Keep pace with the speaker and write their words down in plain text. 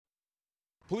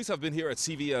Police have been here at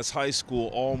CVS High School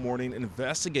all morning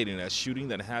investigating that shooting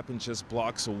that happened just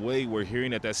blocks away. We're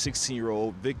hearing that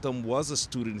 16-year-old victim was a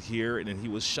student here and he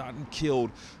was shot and killed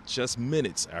just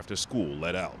minutes after school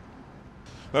let out.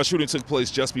 That shooting took place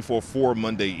just before 4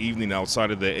 Monday evening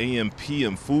outside of the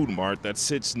AM/PM Food Mart that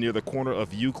sits near the corner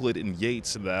of Euclid and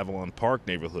Yates in the Avalon Park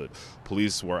neighborhood.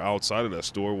 Police were outside of that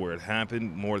store where it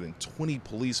happened. More than 20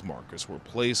 police markers were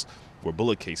placed where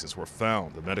bullet cases were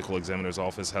found. The medical examiner's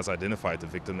office has identified the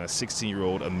victim as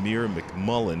 16-year-old Amir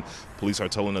McMullen. Police are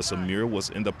telling us Amir was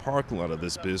in the parking lot of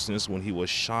this business when he was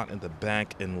shot in the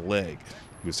back and leg.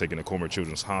 He was taken to Comer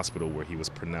Children's Hospital where he was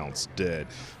pronounced dead.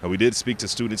 Now, we did speak to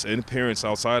students and parents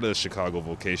outside of the Chicago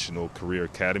Vocational Career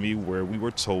Academy where we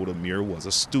were told Amir was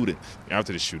a student.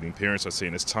 After the shooting, parents are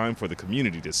saying it's time for the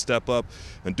community to step up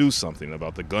and do something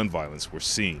about the gun violence we're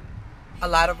seeing. A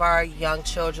lot of our young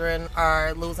children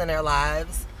are losing their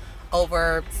lives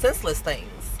over senseless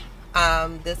things.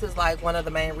 This is like one of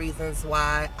the main reasons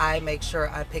why I make sure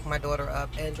I pick my daughter up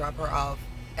and drop her off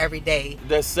every day.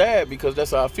 That's sad because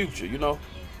that's our future, you know?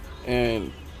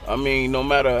 And I mean, no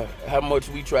matter how much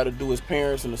we try to do as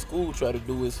parents and the school try to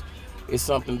do, it's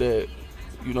something that,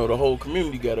 you know, the whole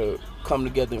community got to come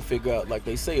together and figure out. Like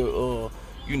they say, you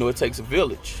know, it takes a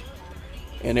village.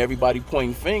 And everybody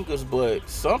pointing fingers, but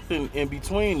something in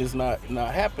between is not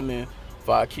happening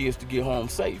for our kids to get home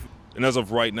safe. And as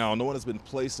of right now, no one has been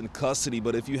placed in custody,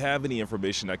 but if you have any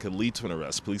information that could lead to an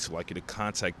arrest, police would like you to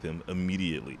contact them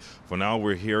immediately. For now,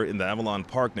 we're here in the Avalon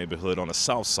Park neighborhood on the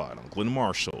south side. I'm Glenn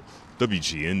Marshall,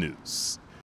 WGN News.